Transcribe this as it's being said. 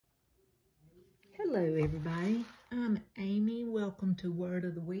Hello everybody, I'm Amy. Welcome to Word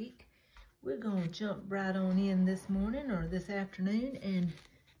of the Week. We're going to jump right on in this morning or this afternoon and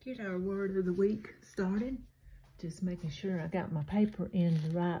get our Word of the Week started. Just making sure I got my paper in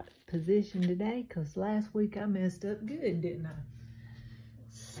the right position today, because last week I messed up good, didn't I?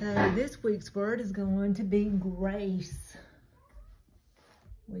 So this week's word is going to be grace.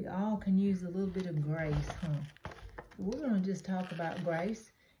 We all can use a little bit of grace, huh? We're going to just talk about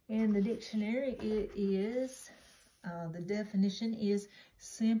grace. In the dictionary, the definition is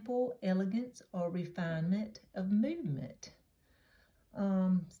simple elegance or refinement of movement.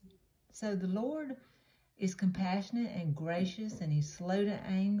 So the Lord is compassionate and gracious, and He's slow to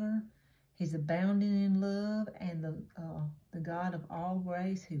anger. He's abounding in love, and the God of all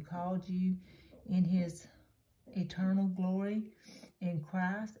grace, who called you in His eternal glory in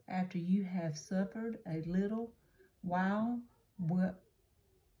Christ after you have suffered a little while,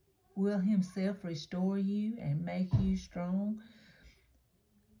 will Himself restore you and make you strong,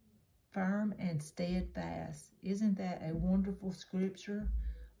 firm, and steadfast. Isn't that a wonderful scripture?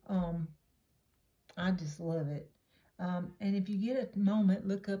 I just love it. And if you get a moment,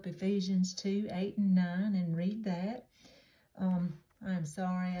 look up Ephesians 2, 8, and 9 and read that. I'm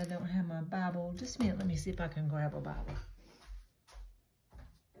sorry I don't have my Bible. Just a minute, let me see if I can grab a Bible.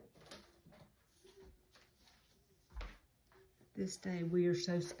 This day we are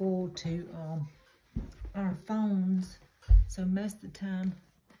so spoiled to our phones, so most of the time,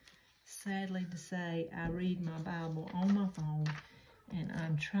 sadly to say, I read my Bible on my phone, and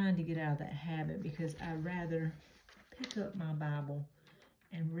I'm trying to get out of that habit because I'd rather pick up my Bible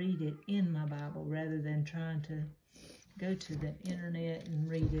and read it in my Bible rather than trying to go to the internet and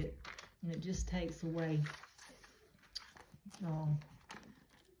read it, and it just takes away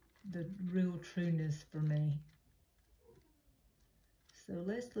the real trueness for me. So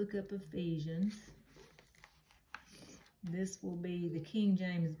let's look up Ephesians. This will be the King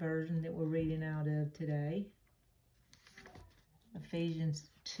James Version that we're reading out of today.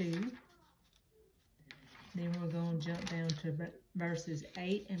 Ephesians 2. Then we're going to jump down to verses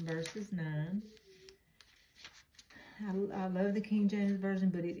 8 and verses 9. I love the King James Version,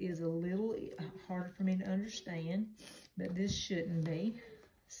 but it is a little harder for me to understand. But this shouldn't be.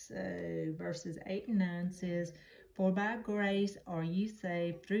 So verses 8 and 9 says, "For by grace are ye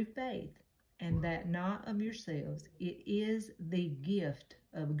saved through faith, and that not of yourselves. It is the gift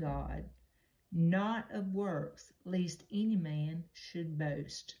of God, not of works, lest any man should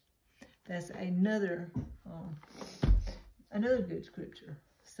boast." That's another good scripture.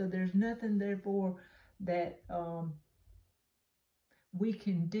 So there's nothing, therefore, that we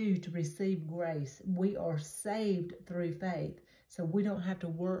can do to receive grace. We are saved through faith, so we don't have to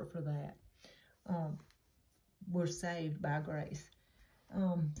work for that. We're saved by grace.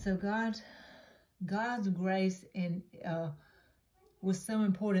 So God's grace was so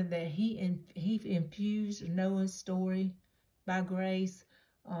important that He infused Noah's story by grace.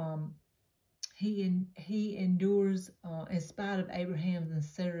 He endures in spite of Abraham's and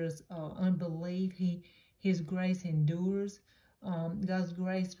Sarah's unbelief. His grace endures. God's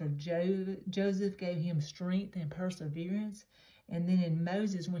grace for Joseph gave him strength and perseverance. And then in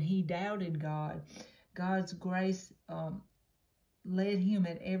Moses, when he doubted God, God's grace led him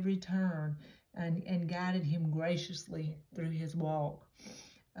at every turn and guided him graciously through his walk.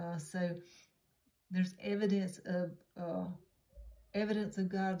 So there's evidence of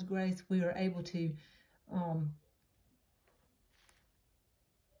God's grace. We are able to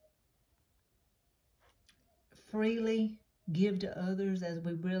freely give to others as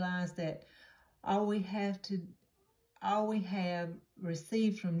we realize that all we have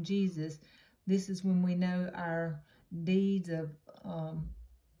received from Jesus. This is when we know our deeds of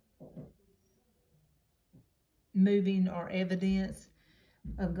moving or evidence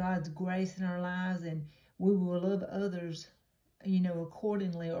of God's grace in our lives, and we will love others,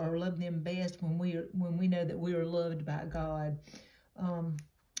 accordingly, or love them best when we know that we are loved by God.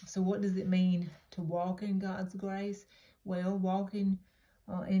 So what does it mean to walk in God's grace? Well, walking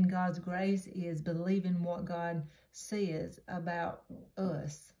in God's grace is believing what God says about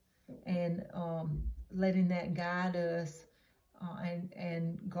us, and letting that guide us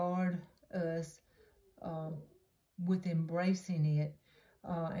and guard us with embracing it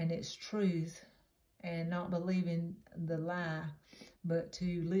and its truth, and not believing the lie, but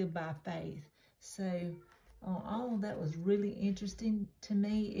to live by faith. So all of that was really interesting to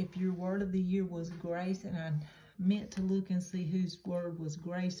me. If your word of the year was grace, and I meant to look and see whose word was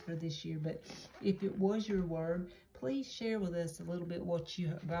grace for this year, but if it was your word, please share with us a little bit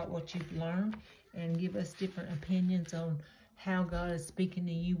about what you've learned, and give us different opinions on how God is speaking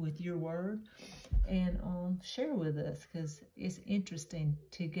to you with your word, and share with us, because it's interesting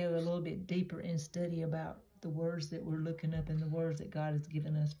to go a little bit deeper and study about the words that we're looking up and the words that God has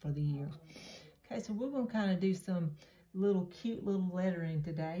given us for the year. Okay, so we're going to kind of do some cute little lettering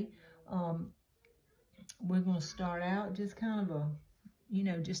today. We're going to start out just kind of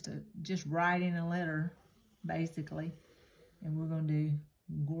just writing a letter, basically. And we're going to do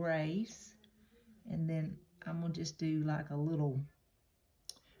grace. And then I'm going to just do like a little,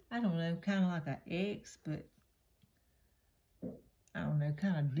 I don't know, kind of like an X, but I don't know,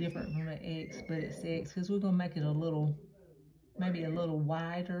 kind of different from an X, but it's X, because we're going to make it a little, maybe a little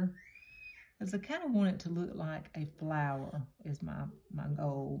wider. Because I kind of want it to look like a flower is my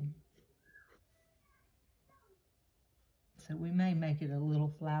goal. So we may make it a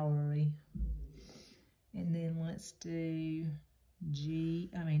little flowery. And then let's do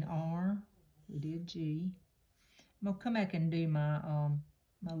R. We did G. I'm going to come back and do my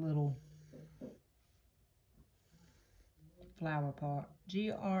my little flower part.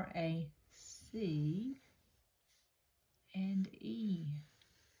 G-R-A-C and E.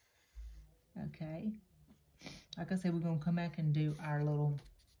 Okay. Like I said, we're going to come back and do our little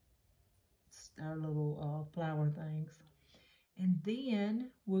flower things. And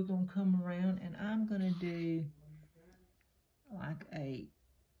then we're going to come around and I'm going to do like a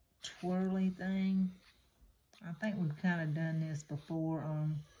twirly thing. I think we've kind of done this before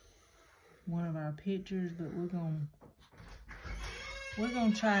on one of our pictures, but we're going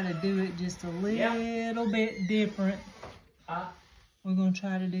to try to do it just a little bit different. We're going to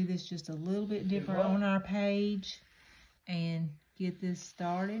try to do this just a little bit different on our page and get this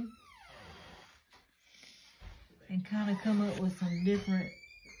started. And kind of come up with some different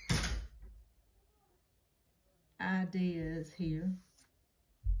ideas here.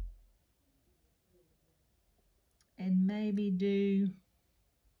 And maybe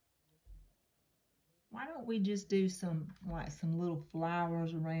why don't we just do some little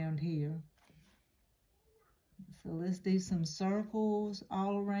flowers around here. So let's do some circles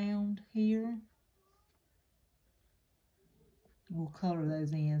all around here. We'll color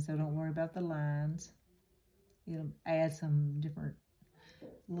those in, so don't worry about the lines. It'll add some different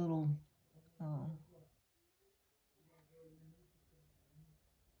little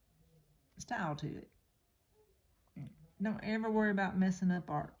style to it. Don't ever worry about messing up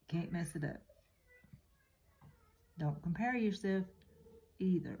art. Can't mess it up. Don't compare yourself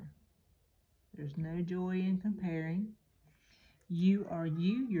either. There's no joy in comparing. You are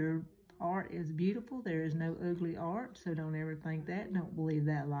you. Your art is beautiful. There is no ugly art, so don't ever think that. Don't believe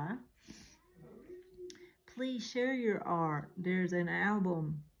that lie. Please share your art. There's an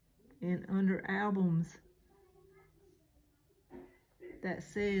album, and under albums that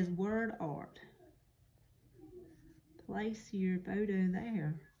says word art. Place your photo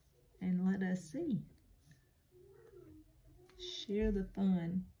there and let us see. Share the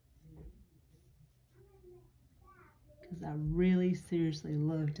fun, because I really seriously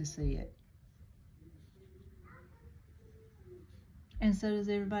love to see it. And so does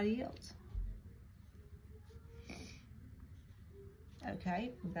everybody else.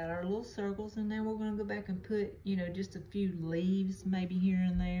 Okay, we've got our little circles, and now we're going to go back and put, just a few leaves maybe here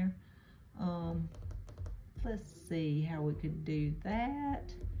and there. Let's see how we could do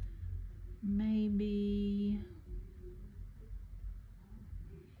that. Maybe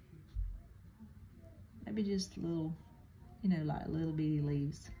just little, like little bitty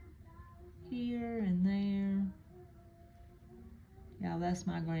leaves here and there. Y'all, that's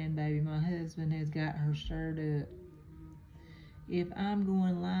my grandbaby. My husband has got her stirred up. If I'm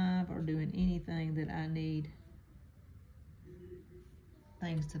going live or doing anything that I need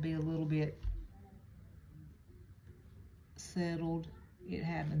things to be a little bit settled, it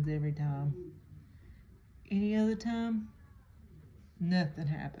happens every time. Any other time, nothing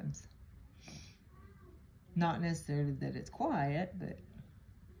happens. Not necessarily that it's quiet, but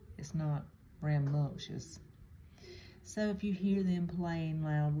it's not rambunctious. So if you hear them playing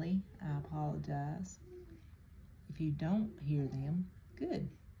loudly, I apologize. If you don't hear them, good.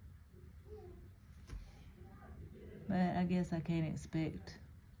 But I guess I can't expect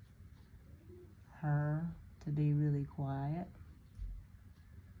her to be really quiet.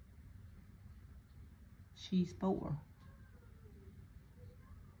 She's 4.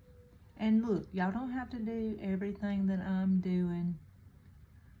 And look, y'all don't have to do everything that I'm doing,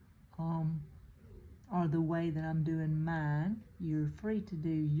 or the way that I'm doing mine. You're free to do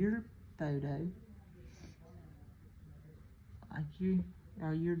your photo like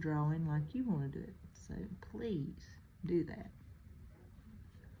you're drawing like you want to do it. So please do that.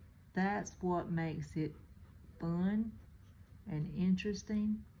 That's what makes it fun and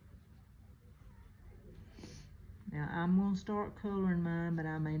interesting. Now I'm going to start coloring mine, but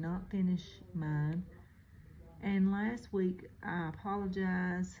I may not finish mine. And last week, I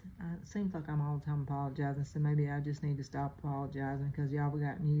apologize. It seems like I'm all the time apologizing, so maybe I just need to stop apologizing, because y'all have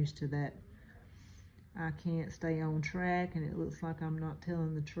gotten used to that. I can't stay on track, and it looks like I'm not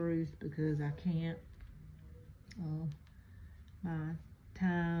telling the truth because I can't. My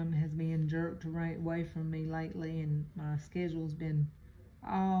time has been jerked right away from me lately, and my schedule's been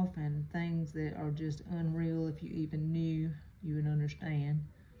off, and things that are just unreal. If you even knew, you would understand.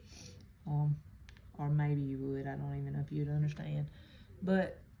 Or maybe you would. I don't even know if you'd understand.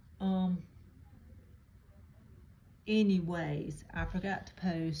 But anyways, I forgot to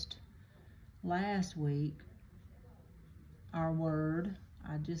post last week our word.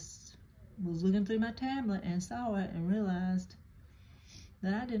 I just was looking through my tablet and saw it and realized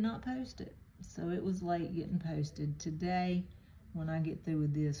that I did not post it. So it was late getting posted. Today, when I get through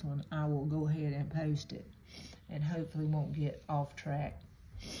with this one, I will go ahead and post it and hopefully won't get off track.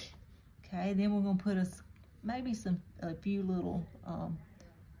 Okay, then we're going to put a few little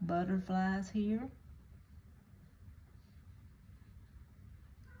butterflies here.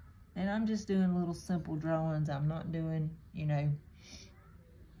 And I'm just doing little simple drawings. I'm not doing, you know,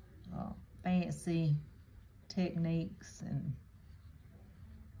 fancy techniques and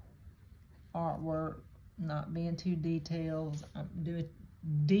artwork, not being too detailed.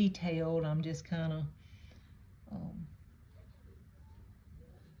 I'm just kind of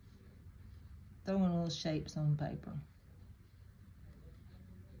throwing little shapes on paper.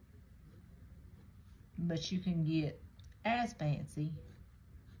 But you can get as fancy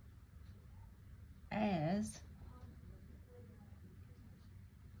as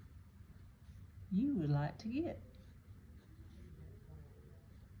you would like to get.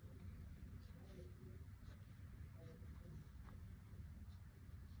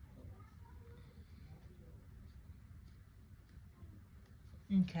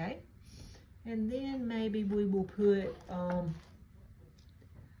 Okay, and then maybe we will put, I'm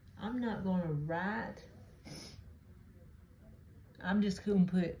not going to write, I'm just going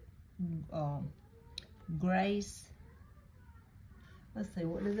to put grace. Let's see,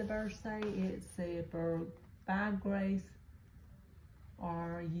 what does the verse say? It said, for by grace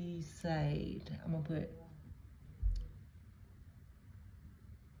are ye saved. I'm going to put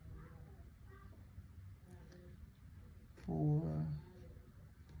for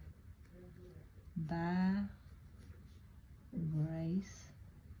by grace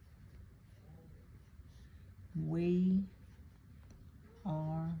we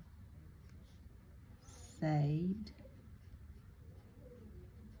are saved.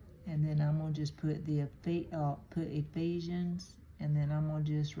 And then I'm going to just put put Ephesians, and then I'm going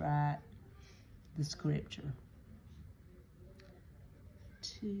to just write the scripture.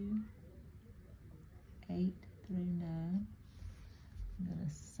 2:8-9. I'm going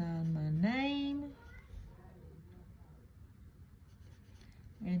to sign my name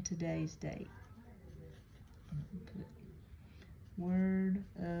and today's date. I'm going to put word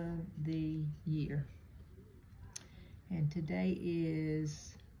of the year. And today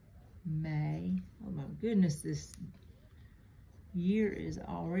is May. Oh my goodness, this year is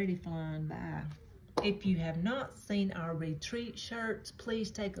already flying by. If you have not seen our retreat shirts, please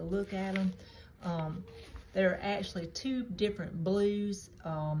take a look at them. There are actually two different blues.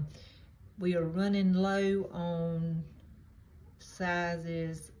 We are running low on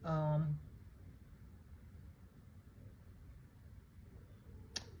sizes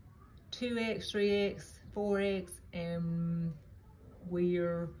 2X, 3X, 4X, and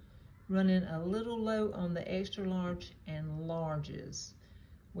we're running a little low on the extra large and larges.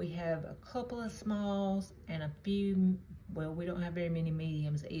 We have a couple of smalls and a few, well, we don't have very many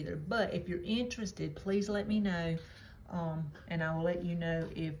mediums either. But if you're interested, please let me know, and I will let you know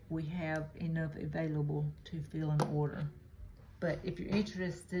if we have enough available to fill an order. But if you're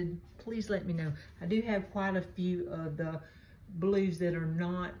interested, please let me know. I do have quite a few of the blues that are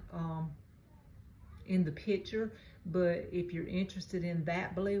not in the picture, but if you're interested in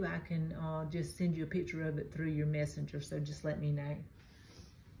that blue, I can just send you a picture of it through your messenger, so just let me know.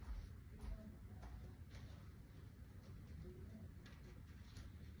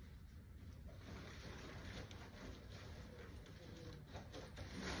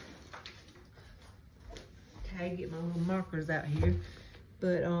 Okay, get my little markers out here.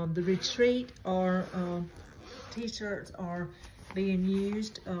 But the retreat t-shirts are being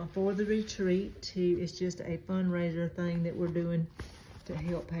used for the retreat it's just a fundraiser thing that we're doing to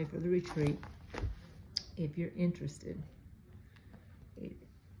help pay for the retreat. If you're interested, we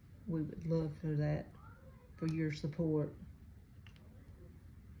would love for your support.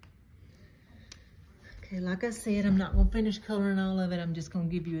 Okay, like I said, I'm not going to finish coloring all of it. I'm just going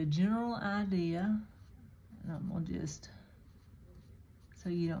to give you a general idea. And I'm going to just, so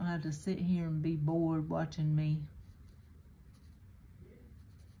you don't have to sit here and be bored watching me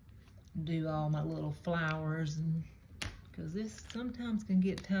do all my little flowers, and because this sometimes can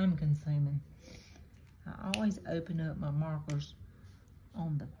get time consuming. I always open up my markers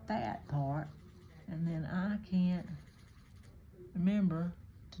on the fat part, and then I can't remember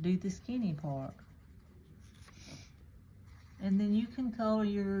to do the skinny part. And then you can color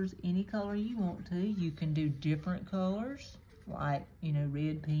yours any color you want to. You can do different colors, like, you know,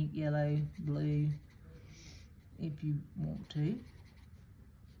 red, pink, yellow, blue, if you want to.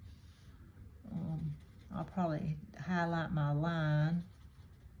 I'll probably highlight my line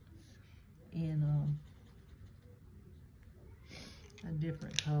in a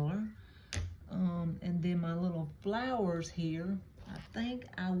different color. And then my little flowers here, I think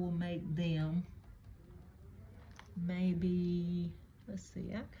I will make them maybe, let's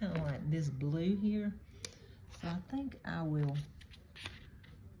see, I kind of like this blue here. So I think I will,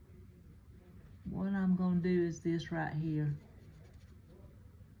 what I'm going to do is this right here.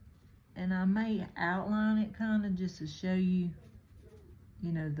 And I may outline it kind of just to show you,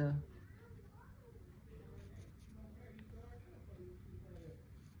 you know,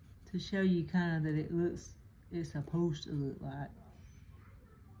 to show you kind of that it looks, it's supposed to look like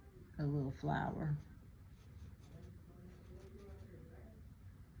a little flower.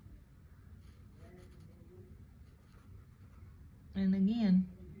 And again,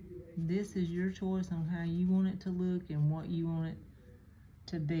 this is your choice on how you want it to look and what you want it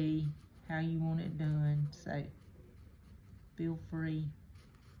to be, how you want it done. So feel free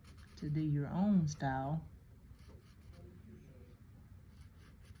to do your own style.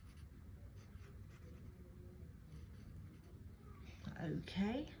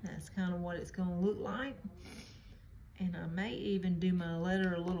 Okay, that's kind of what it's going to look like. And I may even do my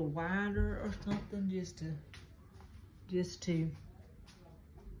letter a little wider or something just to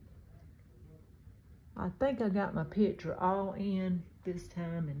I think I got my picture all in this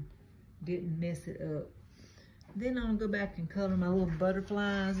time and didn't mess it up. Then I'll go back and color my little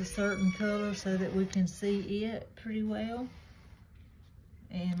butterflies a certain color so that we can see it pretty well.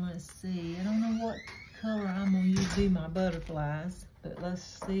 And let's see, I don't know what color I'm gonna use to do my butterflies, but let's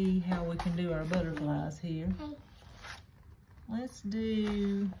see how we can do our butterflies here. Hey. Let's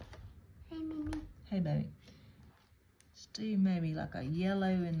do, Hey, Mimi. hey baby. Let's do maybe like a yellow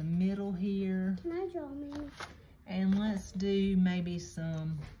in the middle here. Can I draw, Mimi? And let's do maybe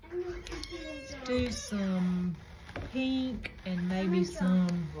some, let's do some pink and maybe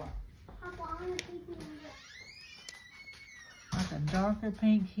some, like a darker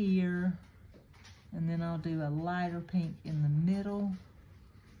pink here. And then I'll do a lighter pink in the middle.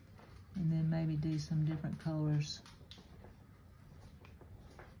 And then maybe do some different colors.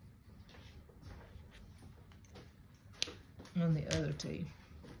 On the other two.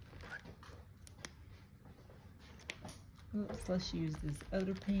 Oops, let's use this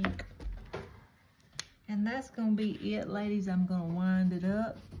other pink. And that's gonna be it, ladies. I'm gonna wind it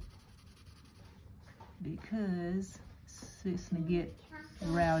up because it's gonna get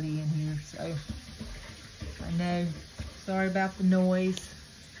rowdy in here. So I know, sorry about the noise.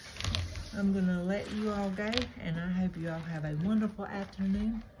 I'm gonna let you all go, and I hope you all have a wonderful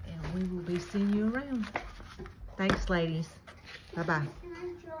afternoon, and we will be seeing you around. Thanks, ladies. Bye-bye. Can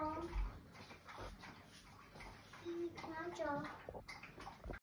I draw? Can I draw?